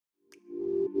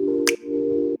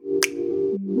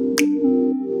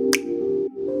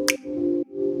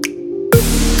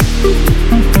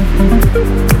In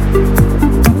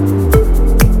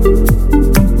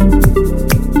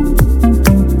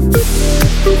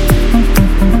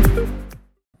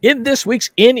this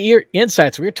week's In-Ear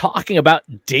Insights, we're talking about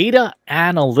data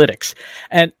analytics.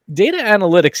 And data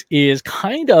analytics is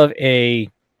kind of a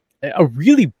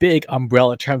really big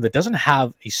umbrella term that doesn't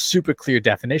have a super clear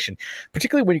definition,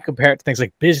 particularly when you compare it to things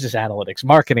like business analytics,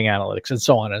 marketing analytics, and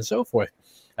so on and so forth.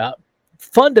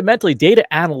 Fundamentally, data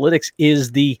analytics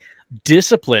is the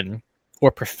discipline or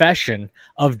profession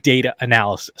of data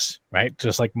analysis, right?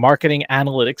 Just like marketing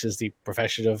analytics is the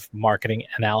profession of marketing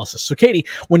analysis. So, Katie,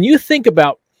 when you think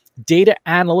about data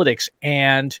analytics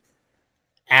and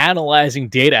analyzing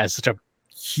data as such a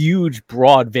huge,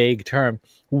 broad, vague term,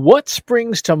 what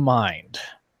springs to mind?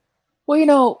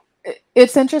 Well,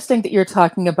 it's interesting that you're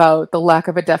talking about the lack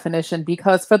of a definition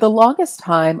because for the longest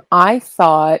time, I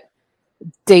thought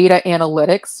data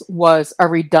analytics was a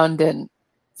redundant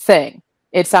thing.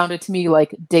 It sounded to me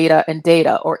like data and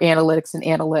data or analytics and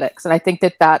analytics. And I think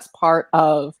that that's part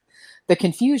of the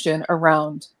confusion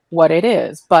around what it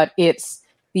is. But it's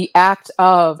the act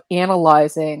of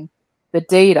analyzing the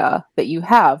data that you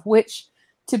have, which,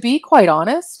 to be quite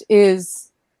honest,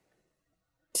 is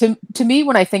to me,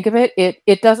 when I think of it,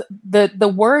 it does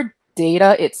the word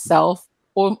data itself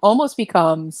almost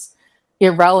becomes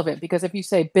irrelevant, because if you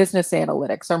say business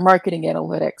analytics or marketing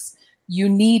analytics, you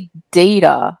need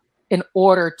data in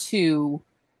order to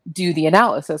do the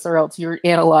analysis, or else you're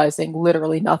analyzing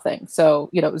literally nothing. So,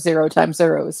 0 times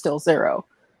 0 is still 0.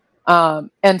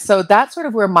 And so that's sort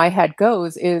of where my head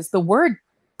goes, is the word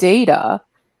data.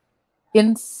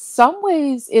 In some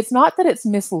ways, it's not that it's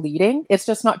misleading, it's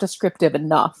just not descriptive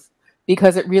enough,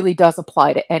 because it really does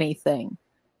apply to anything.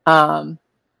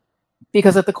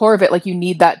 Because at the core of it, like, you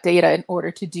need that data in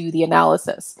order to do the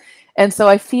analysis. And so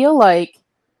I feel like,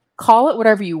 call it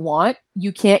whatever you want,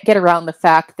 you can't get around the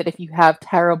fact that if you have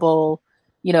terrible,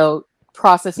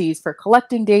 processes for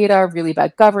collecting data, really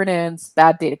bad governance,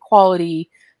 bad data quality,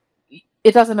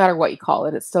 it doesn't matter what you call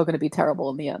it, it's still going to be terrible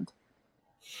in the end.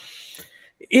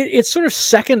 It's sort of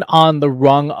second on the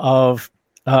rung of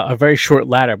a very short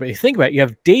ladder. But you think about it, you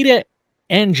have data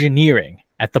engineering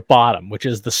at the bottom, which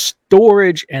is the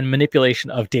storage and manipulation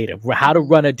of data, how to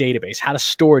run a database, how to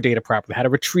store data properly, how to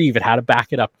retrieve it, how to back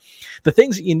it up, the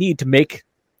things that you need to make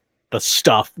the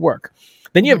stuff work.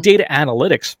 Then you have data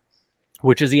analytics,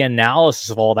 which is the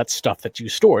analysis of all that stuff that you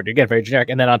stored. Again, very generic.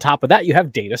 And then on top of that, you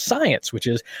have data science, which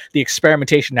is the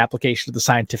experimentation and application of the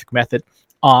scientific method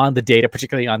on the data,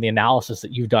 particularly on the analysis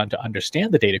that you've done to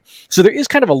understand the data. So there is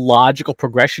kind of a logical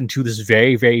progression to this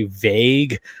very, very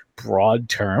vague, broad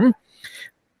term.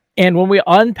 And when we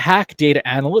unpack data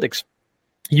analytics,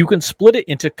 you can split it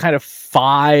into kind of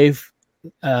 5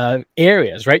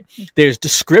 areas, right? There's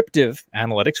descriptive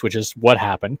analytics, which is what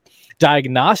happened;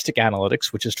 diagnostic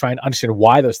analytics, which is trying to understand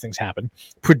why those things happen;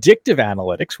 predictive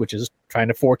analytics, which is trying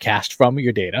to forecast from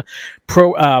your data;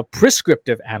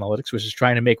 prescriptive analytics, which is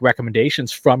trying to make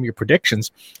recommendations from your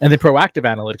predictions; and then proactive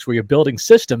analytics, where you're building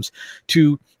systems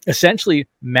to essentially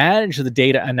manage the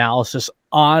data analysis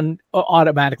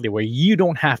automatically, where you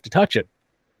don't have to touch it.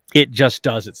 It just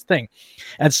does its thing.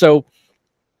 And so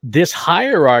this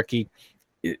hierarchy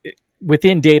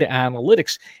within data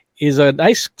analytics is a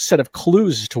nice set of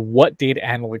clues to what data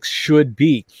analytics should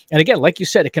be. And again, like you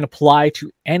said, it can apply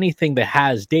to anything that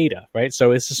has data, right?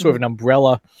 So it's sort of an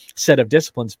umbrella set of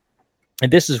disciplines.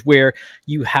 And this is where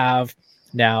you have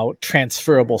now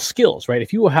transferable skills, right?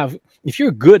 If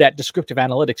you're good at descriptive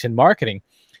analytics in marketing,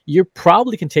 you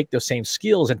probably can take those same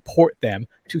skills and port them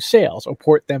to sales or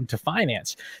port them to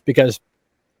finance, because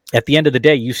at the end of the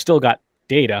day, you still got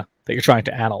data that you're trying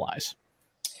to analyze.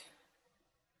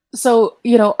 So,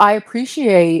 I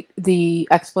appreciate the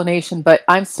explanation, but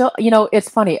I'm still, it's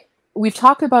funny. We've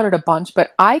talked about it a bunch,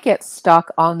 but I get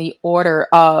stuck on the order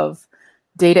of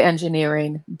data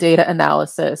engineering, data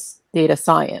analysis, data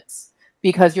science,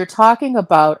 because you're talking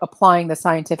about applying the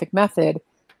scientific method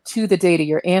to the data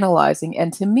you're analyzing.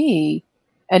 And to me,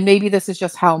 and maybe this is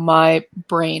just how my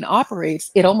brain operates,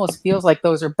 it almost feels like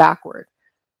those are backward.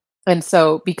 And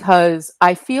so, because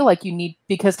I feel like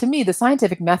because to me, the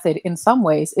scientific method in some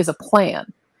ways is a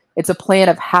plan. It's a plan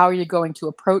of how you're going to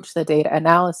approach the data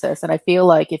analysis. And I feel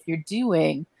like if you're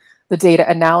doing the data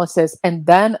analysis and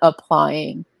then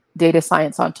applying data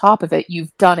science on top of it,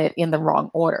 you've done it in the wrong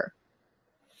order.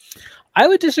 I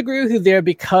would disagree with you there,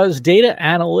 because data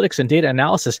analytics and data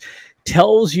analysis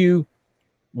tells you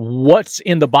what's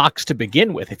in the box to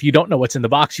begin with. If you don't know what's in the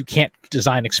box, you can't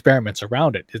design experiments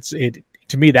around it.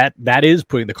 To me, that is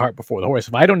putting the cart before the horse.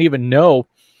 If I don't even know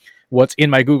what's in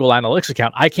my Google Analytics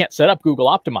account. I can't set up Google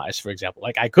Optimize, for example.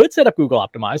 Like I could set up Google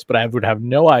Optimize, but I would have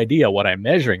no idea what I'm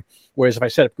measuring. Whereas if I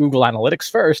set up Google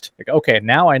Analytics first, like, okay,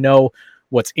 now I know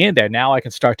what's in there. Now I can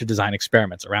start to design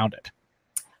experiments around it.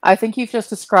 I think you've just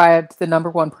described the number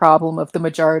one problem of the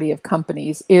majority of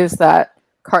companies is that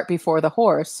cart before the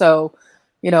horse. So,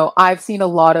 I've seen a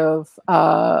lot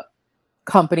of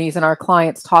companies and our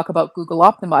clients talk about Google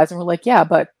Optimize, and we're like, yeah,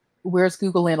 but where's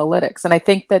Google Analytics? And I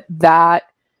think that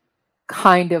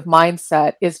kind of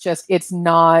mindset is just, it's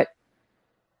not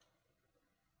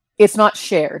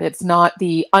shared. It's not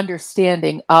the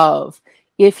understanding of,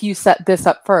 if you set this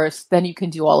up first, then you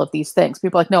can do all of these things.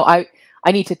 People are like, no, I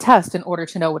need to test in order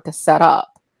to know what to set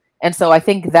up. And so I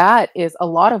think that is a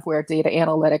lot of where data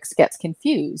analytics gets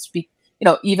confused.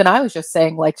 Even I was just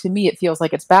saying, like, to me, it feels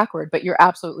like it's backward, but you're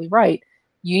absolutely right.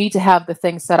 You need to have the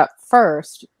thing set up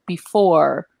first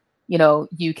before,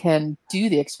 you can do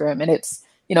the experiment. It's,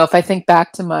 if I think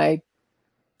back to my,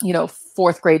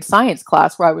 fourth grade science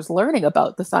class where I was learning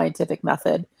about the scientific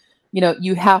method,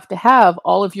 you have to have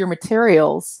all of your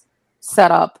materials set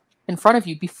up in front of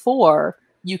you before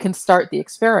you can start the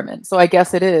experiment. So I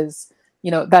guess it is,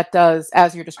 that does,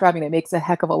 as you're describing, it makes a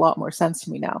heck of a lot more sense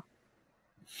to me now.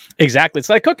 Exactly. It's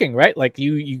like cooking, right? Like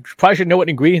you probably should know what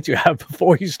ingredients you have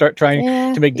before you start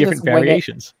trying to make different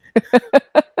variations.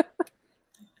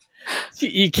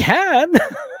 You can.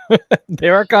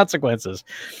 There are consequences.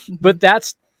 But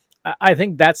I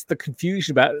think that's the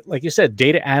confusion about it. Like you said,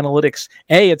 data analytics,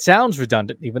 A, it sounds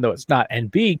redundant, even though it's not.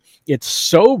 And B, it's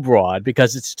so broad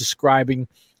because it's describing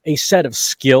a set of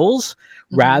skills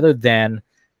rather than,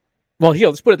 well, here,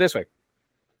 let's put it this way.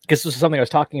 Because this is something I was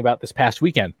talking about this past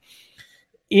weekend.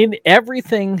 In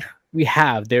everything we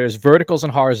have, there's verticals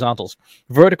and horizontals.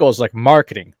 Verticals like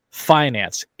marketing,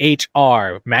 finance,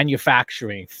 HR,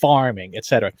 manufacturing, farming,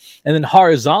 etc. And then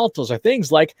horizontals are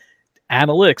things like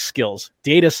analytics skills,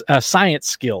 data science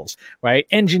skills, right?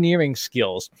 Engineering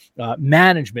skills,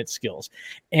 management skills.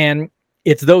 And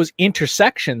it's those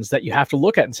intersections that you have to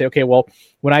look at and say, okay, well,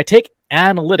 when I take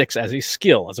analytics as a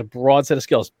skill, as a broad set of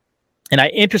skills, and I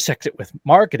intersect it with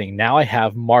marketing, now I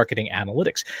have marketing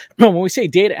analytics. When we say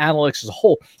data analytics as a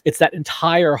whole, it's that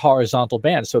entire horizontal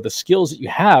band. So the skills that you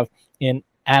have in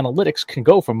analytics can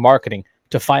go from marketing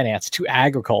to finance to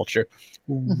agriculture,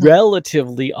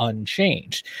 relatively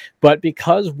unchanged. But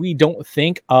because we don't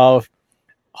think of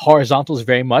horizontals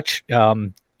very much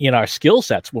in our skill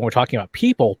sets when we're talking about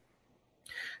people,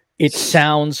 it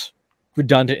sounds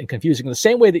redundant and confusing. In the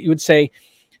same way that you would say,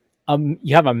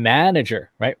 you have a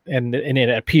manager, right? And in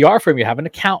a PR firm, you have an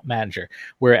account manager.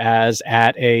 Whereas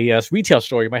at a retail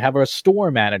store, you might have a store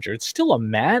manager. It's still a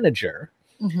manager,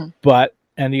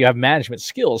 and you have management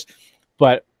skills,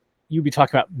 but you'd be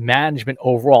talking about management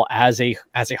overall as a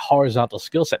horizontal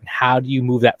skill set. And how do you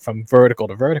move that from vertical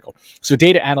to vertical? So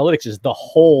data analytics is the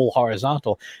whole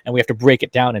horizontal, and we have to break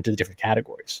it down into the different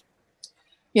categories.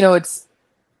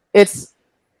 It's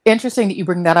interesting that you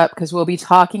bring that up, because we'll be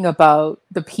talking about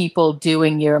the people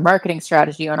doing your marketing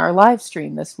strategy on our live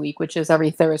stream this week, which is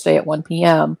every Thursday at 1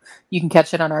 p.m. You can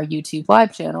catch it on our YouTube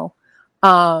live channel.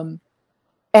 And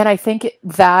I think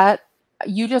that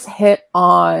you just hit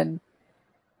on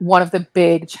one of the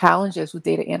big challenges with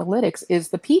data analytics is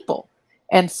the people.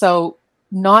 And so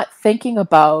not thinking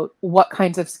about what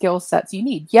kinds of skill sets you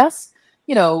need. Yes,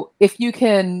 if you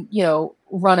can,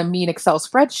 run a mean Excel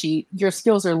spreadsheet, your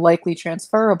skills are likely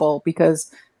transferable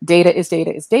because data is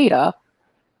data is data.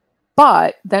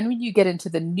 But then when you get into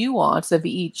the nuance of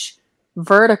each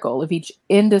vertical, of each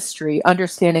industry,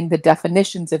 understanding the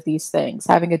definitions of these things,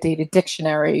 having a data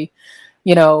dictionary,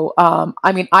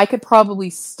 I could probably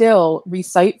still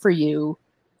recite for you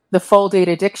the full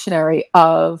data dictionary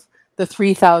of the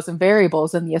 3,000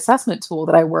 variables in the assessment tool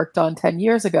that I worked on 10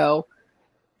 years ago,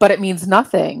 but it means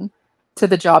nothing to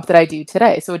the job that I do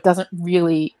today. So it doesn't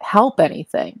really help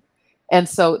anything. And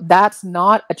so that's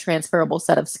not a transferable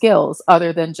set of skills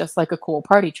other than just like a cool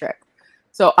party trick.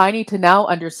 So I need to now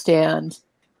understand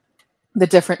the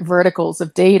different verticals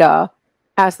of data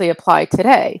as they apply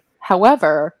today.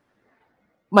 However,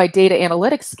 my data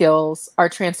analytics skills are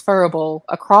transferable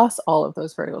across all of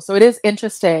those verticals. So it is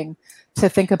interesting to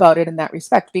think about it in that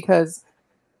respect, because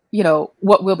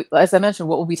as I mentioned,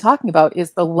 what we'll be talking about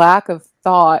is the lack of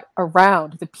thought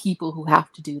around the people who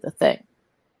have to do the thing.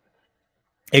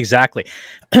 Exactly.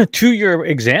 To your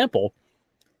example,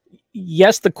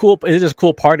 yes, it is a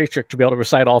cool party trick to be able to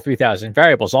recite all 3,000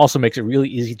 variables. Also makes it really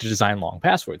easy to design long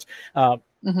passwords.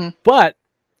 But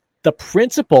the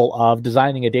principle of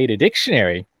designing a data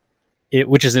dictionary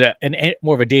which is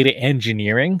more of a data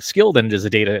engineering skill than it is a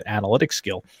data analytics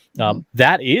skill.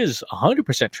 That is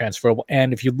 100% transferable.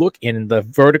 And if you look in the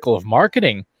vertical of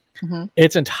marketing,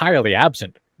 it's entirely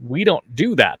absent. We don't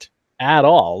do that at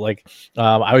all. Like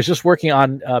I was just working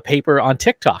on a paper on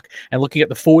TikTok and looking at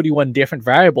the 41 different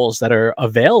variables that are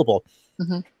available.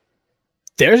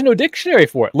 There's no dictionary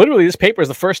for it. Literally, this paper is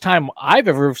the first time I've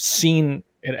ever seen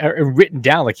it written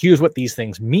down, like, here's what these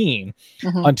things mean.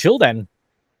 Until then,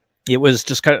 it was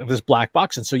just kind of this black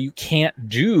box. And so you can't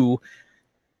do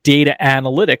data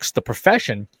analytics, the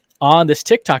profession, on this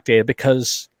TikTok data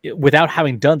because without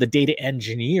having done the data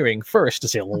engineering first to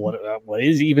say, well, what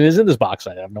is in this box?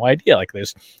 I have no idea. Like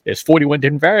there's 41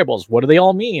 different variables. What do they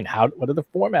all mean? What are the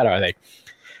format are they?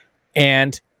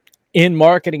 And in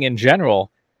marketing in general,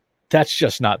 that's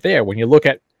just not there. When you look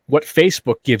at what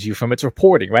Facebook gives you from its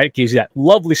reporting, right? It gives you that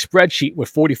lovely spreadsheet with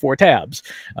 44 tabs.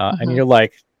 And you're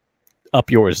like,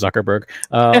 up yours, Zuckerberg.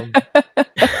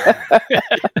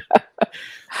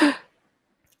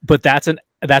 But that's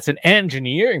an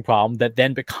engineering problem that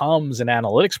then becomes an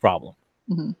analytics problem.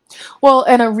 Well,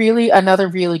 and another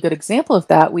really good example of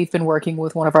that, we've been working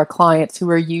with one of our clients who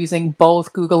are using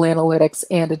both Google Analytics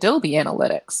and Adobe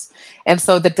Analytics. And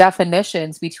so the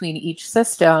definitions between each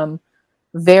system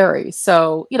vary.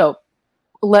 So,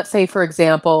 let's say, for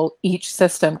example, each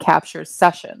system captures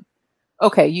session.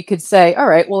 Okay, you could say, all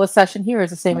right, well, a session here is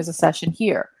the same as a session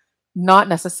here. Not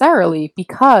necessarily,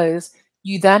 because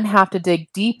you then have to dig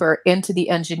deeper into the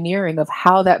engineering of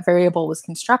how that variable was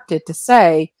constructed to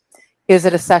say, is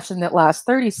it a session that lasts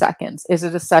 30 seconds? Is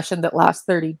it a session that lasts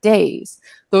 30 days?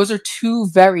 Those are two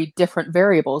very different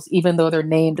variables, even though they're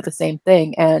named the same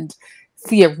thing and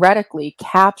theoretically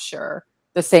capture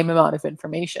the same amount of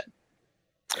information.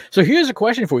 So here's a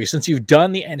question for you. Since you've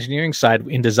done the engineering side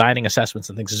in designing assessments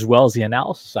and things, as well as the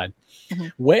analysis side,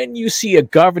 when you see a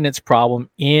governance problem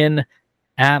in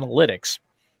analytics,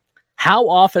 how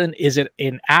often is it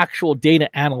an actual data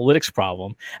analytics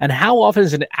problem? And how often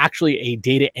is it actually a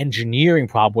data engineering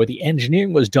problem where the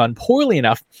engineering was done poorly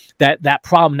enough that that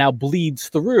problem now bleeds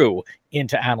through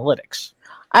into analytics?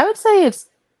 I would say it's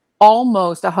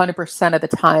almost 100% of the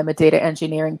time a data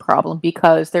engineering problem,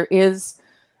 because there is,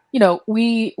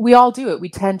 we all do it. We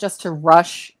tend just to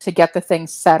rush to get the thing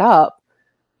set up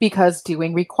because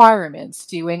doing requirements,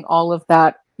 doing all of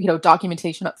that,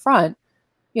 documentation up front,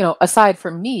 aside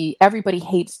from me, everybody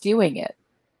hates doing it.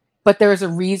 But there's a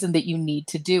reason that you need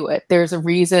to do it. There's a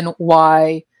reason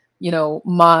why,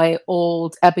 my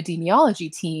old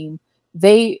epidemiology team,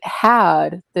 they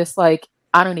had this, like,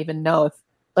 I don't even know if,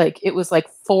 it was like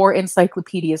 4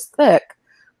 encyclopedias thick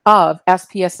of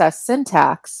SPSS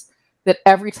syntax that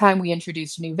every time we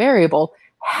introduced a new variable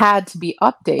had to be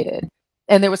updated.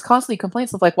 And there was constantly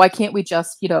complaints of, like, why can't we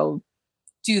just, do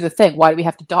the thing? Why do we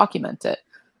have to document it?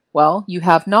 Well, you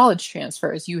have knowledge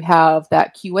transfers. You have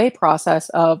that QA process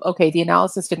of, okay, the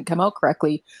analysis didn't come out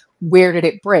correctly. Where did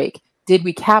it break? Did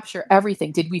we capture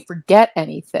everything? Did we forget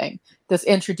anything? Does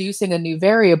introducing a new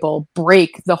variable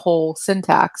break the whole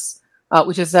syntax,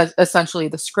 which is essentially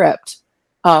the script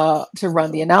to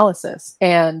run the analysis?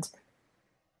 And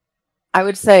I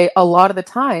would say a lot of the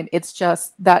time, it's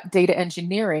just that data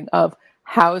engineering of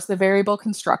how is the variable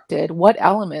constructed? What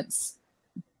elements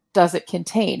does it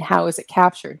contain? How is it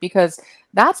captured? Because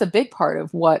that's a big part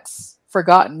of what's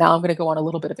forgotten. Now I'm going to go on a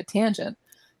little bit of a tangent,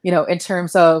 in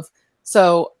terms of,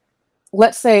 so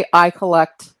let's say I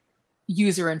collect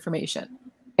user information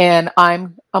and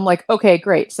I'm like, okay,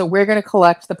 great. So we're going to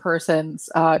collect the person's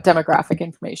demographic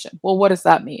information. Well, what does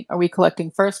that mean? Are we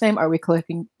collecting first name? Are we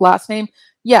collecting last name?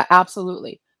 Yeah,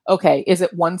 absolutely. Okay. Is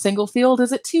it one single field?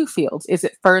 Is it 2 fields? Is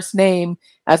it first name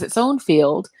as its own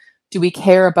field? Do we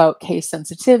care about case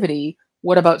sensitivity?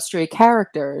 What about stray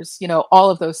characters? All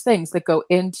of those things that go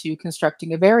into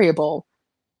constructing a variable.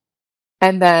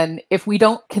 And then if we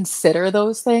don't consider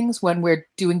those things when we're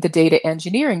doing the data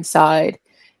engineering side,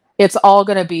 it's all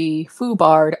going to be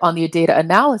foobarred on the data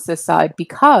analysis side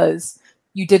because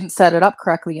you didn't set it up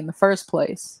correctly in the first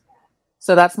place.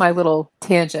 So that's my little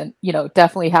tangent,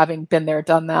 definitely having been there,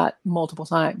 done that multiple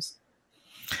times.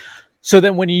 So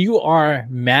then when you are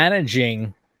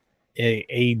managing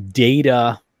a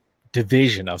data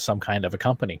division of some kind of a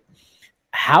company,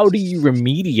 how do you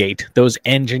remediate those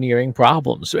engineering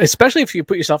problems? Especially if you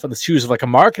put yourself in the shoes of like a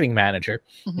marketing manager,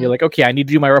 you're like, okay, I need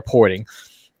to do my reporting.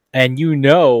 And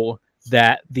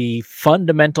that the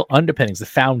fundamental underpinnings, the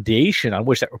foundation on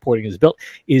which that reporting is built,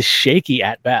 is shaky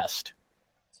at best.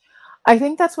 I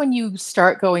think that's when you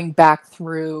start going back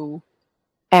through,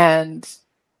 and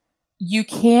you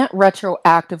can't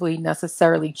retroactively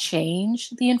necessarily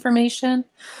change the information,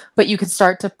 but you can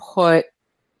start to put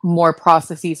more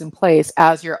processes in place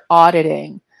as you're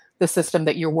auditing the system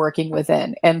that you're working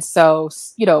within. And so,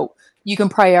 you can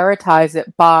prioritize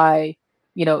it by,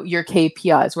 your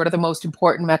KPIs. What are the most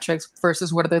important metrics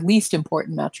versus what are the least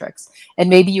important metrics? And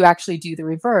maybe you actually do the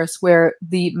reverse, where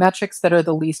the metrics that are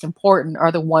the least important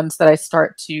are the ones that I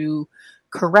start to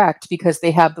correct because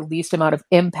they have the least amount of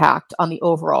impact on the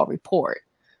overall report.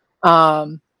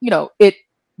 That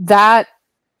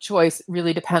choice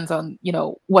really depends on,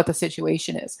 what the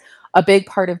situation is. A big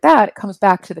part of that comes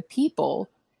back to the people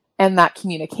and that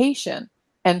communication.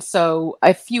 And so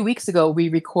a few weeks ago, we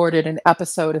recorded an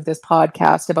episode of this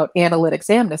podcast about analytics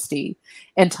amnesty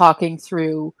and talking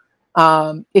through,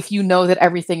 if you know that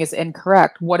everything is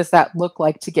incorrect, what does that look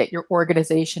like to get your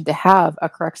organization to have a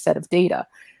correct set of data?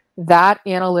 That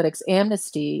analytics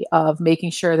amnesty of making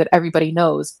sure that everybody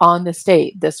knows on this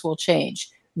date, this will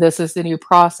change. This is the new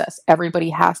process.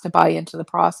 Everybody has to buy into the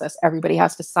process. Everybody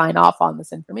has to sign off on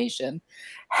this information,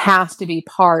 has to be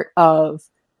part of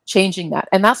changing that.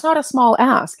 And that's not a small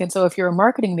ask. And so if you're a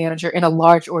marketing manager in a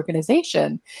large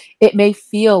organization, it may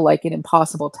feel like an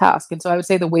impossible task. And so I would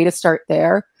say the way to start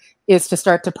there is to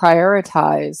start to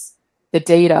prioritize the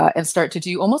data and start to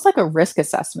do almost like a risk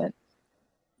assessment.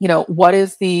 What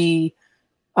is the,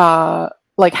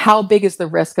 how big is the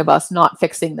risk of us not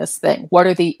fixing this thing? What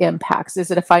are the impacts?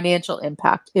 Is it a financial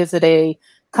impact? Is it a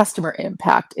customer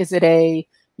impact? Is it a,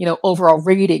 overall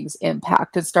ratings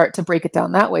impact? And start to break it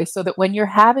down that way so that when you're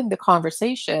having the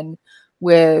conversation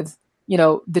with,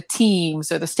 the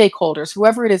teams or the stakeholders,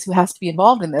 whoever it is who has to be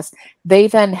involved in this, they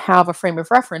then have a frame of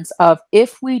reference of,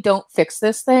 if we don't fix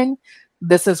this thing,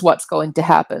 this is what's going to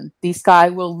happen. The sky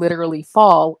will literally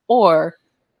fall, or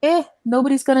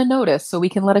nobody's going to notice, so we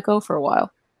can let it go for a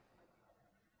while.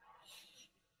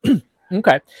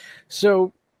 Okay.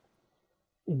 So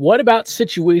what about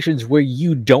situations where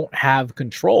you don't have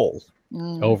control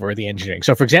over the engineering?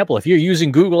 So for example, if you're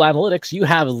using Google Analytics, you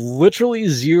have literally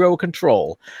zero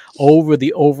control over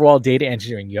the overall data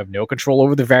engineering. You have no control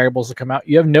over the variables that come out.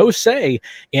 You have no say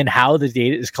in how the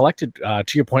data is collected. To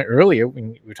your point earlier,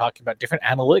 when we were talking about different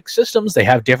analytics systems, they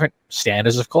have different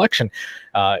standards of collection.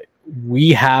 We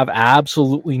have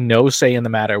absolutely no say in the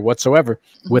matter whatsoever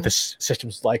with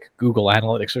systems like Google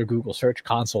Analytics or Google Search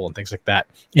Console and things like that.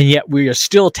 And yet we are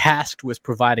still tasked with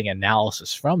providing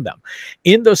analysis from them.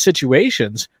 In those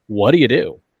situations, what do you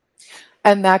do?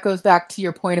 And that goes back to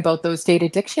your point about those data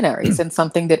dictionaries and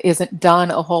something that isn't done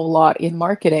a whole lot in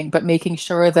marketing, but making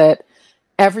sure that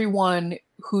everyone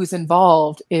who's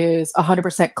involved is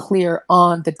 100% clear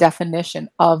on the definition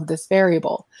of this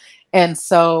variable. And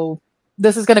so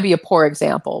this is going to be a poor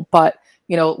example, but,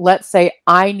 let's say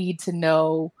I need to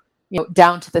know,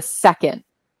 down to the second,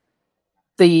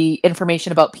 the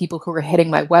information about people who are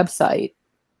hitting my website.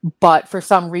 But for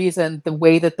some reason, the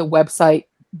way that the website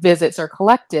visits are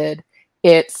collected,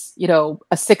 it's,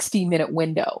 a 60-minute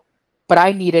window, but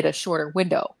I needed a shorter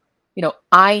window.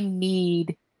 I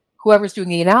need whoever's doing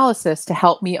the analysis to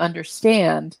help me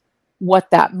understand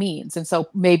what that means. And so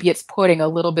maybe it's putting a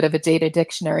little bit of a data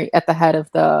dictionary at the head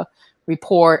of the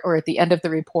report or at the end of the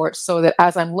report, so that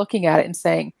as I'm looking at it and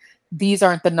saying, these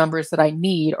aren't the numbers that I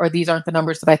need, or these aren't the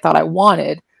numbers that I thought I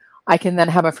wanted, I can then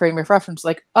have a frame of reference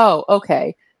like, oh,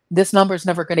 okay, this number is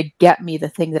never going to get me the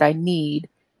thing that I need.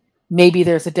 Maybe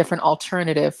there's a different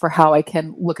alternative for how I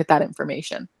can look at that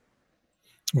information.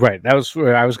 Right. That was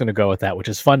where I was going to go with that, which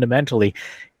is fundamentally,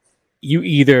 you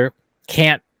either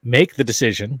can't make the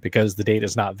decision because the data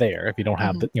is not there if you don't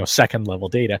have the second level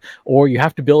data, or you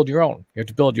have to build your own. You have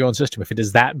to build your own system if it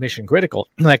is that mission critical.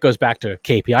 And that goes back to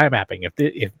KPI mapping.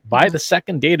 If by the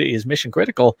second data is mission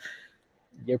critical,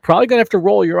 you're probably going to have to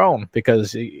roll your own,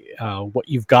 because what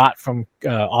you've got from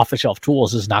off the shelf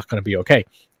tools is not going to be okay.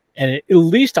 And at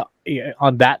least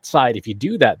on that side, if you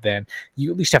do that, then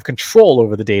you at least have control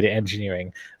over the data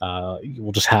engineering. You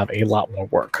will just have a lot more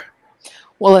work.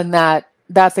 Well, and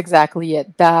that's exactly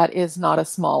it. That is not a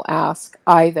small ask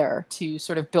either, to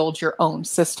sort of build your own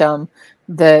system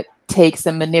that takes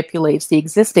and manipulates the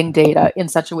existing data in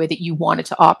such a way that you want it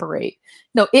to operate.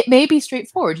 No, it may be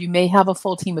straightforward. You may have a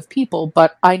full team of people,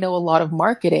 but I know a lot of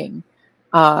marketing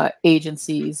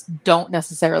agencies don't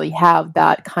necessarily have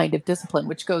that kind of discipline,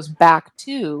 which goes back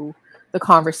to the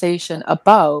conversation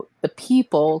about the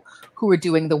people who are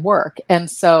doing the work.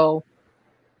 And so,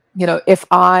 if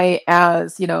I,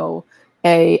 as,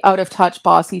 a out of touch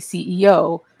bossy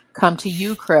CEO, come to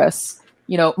you, Chris,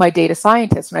 my data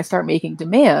scientist, and I start making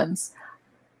demands,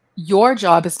 your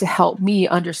job is to help me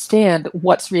understand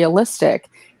what's realistic.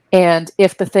 And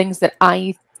if the things that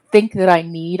I think that I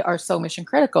need are so mission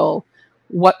critical,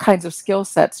 what kinds of skill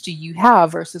sets do you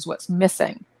have versus what's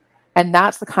missing? And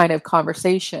that's the kind of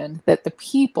conversation that the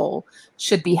people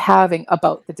should be having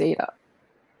about the data.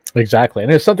 Exactly.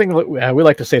 And it's something that we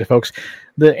like to say to folks,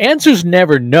 the answer's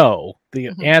never no. The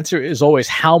answer is always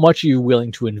how much you're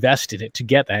willing to invest in it to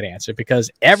get that answer, because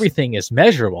everything is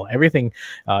measurable. Everything,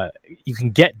 you can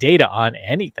get data on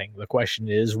anything. The question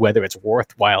is whether it's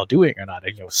worthwhile doing or not.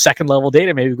 Second level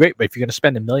data may be great, but if you're going to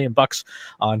spend $1 million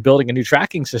on building a new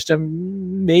tracking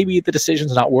system, maybe the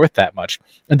decision's not worth that much.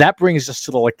 And that brings us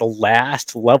to the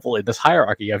last level in this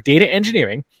hierarchy. You have data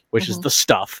engineering, which is the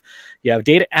stuff. You have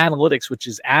data analytics, which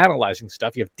is analyzing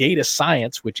stuff. You have data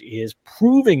science, which is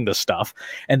proving the stuff.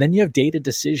 And then you have data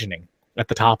decisioning at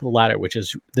the top of the ladder, which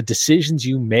is the decisions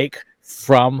you make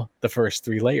from the first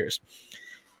three layers.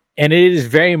 And it is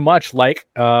very much like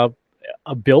a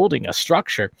building, a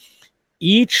structure.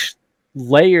 Each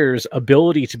layer's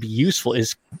ability to be useful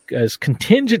is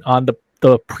contingent on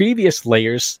the previous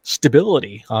layer's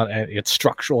stability, on its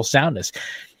structural soundness.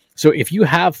 So if you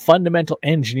have fundamental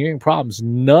engineering problems,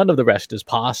 none of the rest is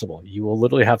possible. You will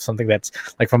literally have something that's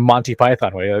like from Monty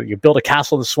Python, where you build a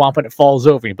castle in the swamp and it falls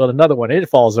over. You build another one, it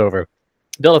falls over.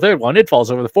 You build a third one, it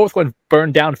falls over. The fourth one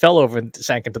burned down, fell over, and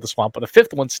sank into the swamp. But the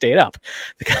fifth one stayed up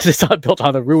because it's not built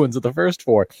on the ruins of the first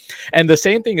four. And the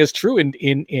same thing is true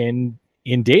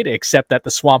in data, except that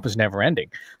the swamp is never ending.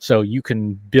 So you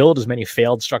can build as many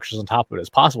failed structures on top of it as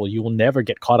possible. You will never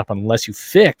get caught up unless you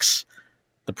fix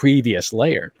the previous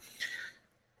layer.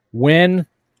 When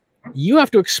you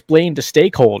have to explain to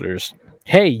stakeholders,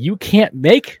 hey, you can't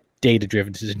make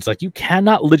data-driven decisions. Like, you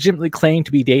cannot legitimately claim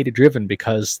to be data-driven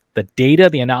because the data,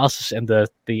 the analysis, and the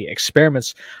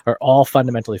experiments are all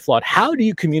fundamentally flawed. How do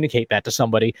you communicate that to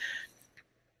somebody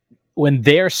when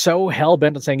they're so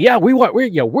hell-bent on saying, yeah,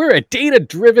 we're a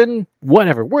data-driven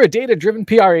whatever, we're a data-driven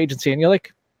PR agency, and you're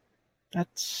like,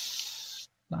 that's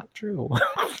not true.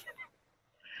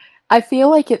 I feel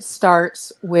like it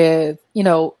starts with,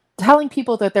 telling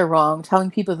people that they're wrong,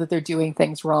 telling people that they're doing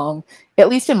things wrong, at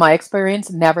least in my experience,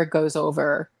 never goes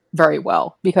over very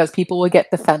well because people will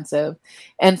get defensive.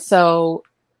 And so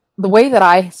the way that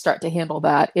I start to handle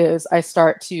that is I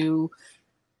start to,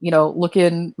 look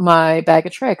in my bag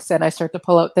of tricks and I start to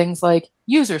pull out things like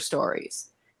user stories.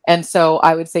 And so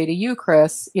I would say to you,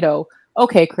 Chris,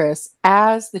 okay, Chris,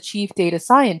 as the chief data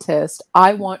scientist,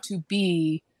 I want to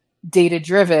be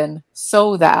data-driven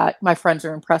so that my friends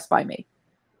are impressed by me.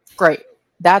 Great.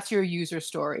 That's your user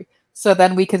story. So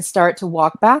then we can start to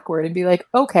walk backward and be like,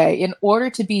 okay, in order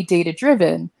to be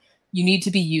data-driven, you need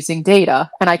to be using data.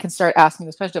 And I can start asking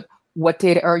this question of, what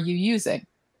data are you using?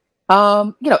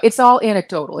 It's all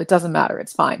anecdotal. It doesn't matter.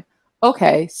 It's fine.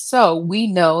 Okay, so we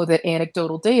know that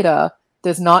anecdotal data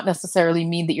does not necessarily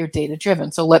mean that you're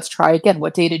data-driven. So let's try again.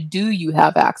 What data do you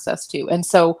have access to? And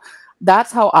so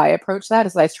that's how I approach that,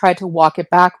 is I try to walk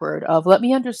it backward of, let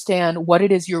me understand what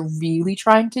it is you're really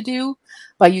trying to do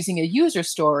by using a user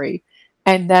story.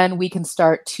 And then we can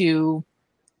start to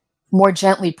more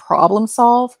gently problem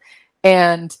solve.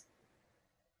 And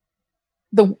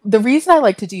the reason I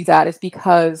like to do that is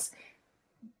because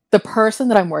the person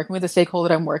that I'm working with, the stakeholder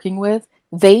that I'm working with,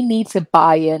 they need to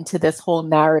buy into this whole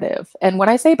narrative. And when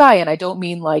I say buy in, I don't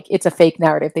mean like it's a fake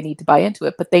narrative. They need to buy into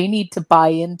it, but they need to buy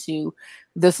into,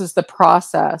 this is the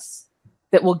process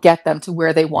that will get them to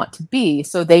where they want to be.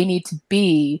 So they need to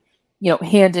be,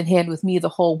 hand in hand with me the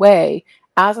whole way.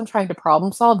 As I'm trying to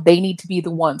problem solve, they need to be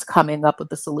the ones coming up with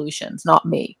the solutions, not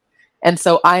me. And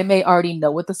so I may already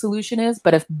know what the solution is,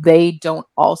 but if they don't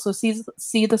also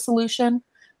see the solution,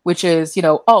 which is,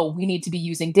 we need to be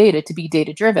using data to be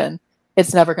data-driven,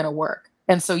 it's never going to work.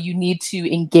 And so you need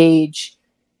to engage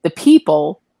the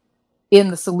people in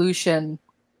the solution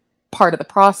part of the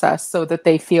process so that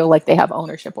they feel like they have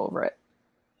ownership over it.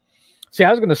 See,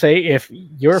 I was going to say, if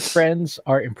your friends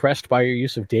are impressed by your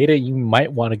use of data, you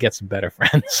might want to get some better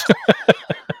friends.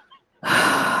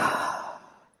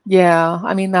 Yeah,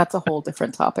 I mean, that's a whole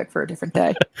different topic for a different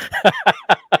day.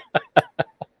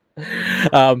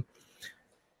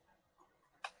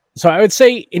 So I would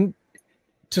say,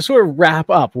 to sort of wrap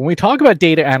up, when we talk about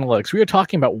data analytics, we are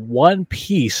talking about one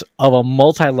piece of a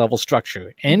multi-level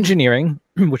structure. Engineering,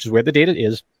 which is where the data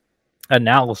is;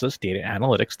 analysis, data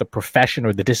analytics, the profession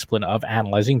or the discipline of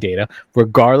analyzing data,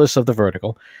 regardless of the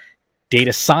vertical;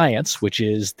 data science, which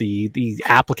is the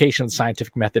application of the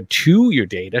scientific method to your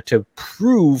data to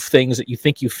prove things that you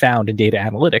think you found in data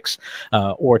analytics,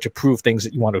 or to prove things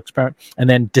that you want to experiment; and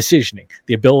then decisioning,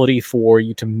 the ability for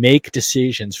you to make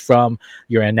decisions from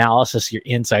your analysis, your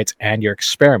insights, and your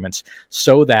experiments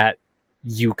so that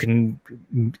you can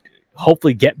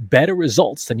hopefully get better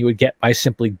results than you would get by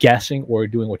simply guessing or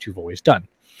doing what you've always done.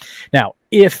 Now,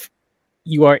 if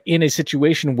you are in a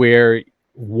situation where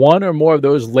one or more of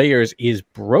those layers is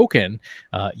broken,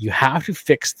 you have to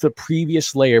fix the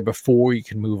previous layer before you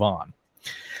can move on.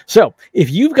 So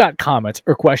if you've got comments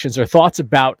or questions or thoughts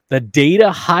about the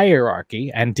data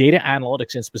hierarchy and data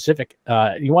analytics in specific,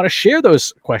 you want to share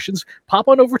those questions, pop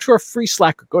on over to our free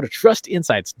Slack. Go to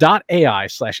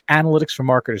trustinsights.ai/analytics for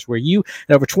marketers, where you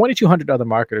and over 2,200 other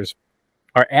marketers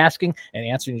are asking and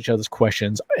answering each other's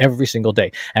questions every single day.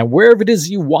 And wherever it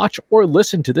is you watch or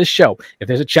listen to this show, if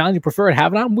there's a challenge you prefer to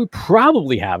have it on, we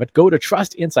probably have it. Go to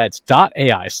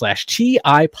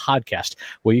trustinsights.ai/TI podcast,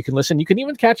 where you can listen. You can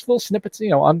even catch little snippets,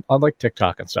 on like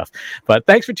TikTok and stuff. But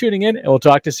thanks for tuning in, and we'll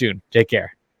talk to you soon. Take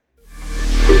care.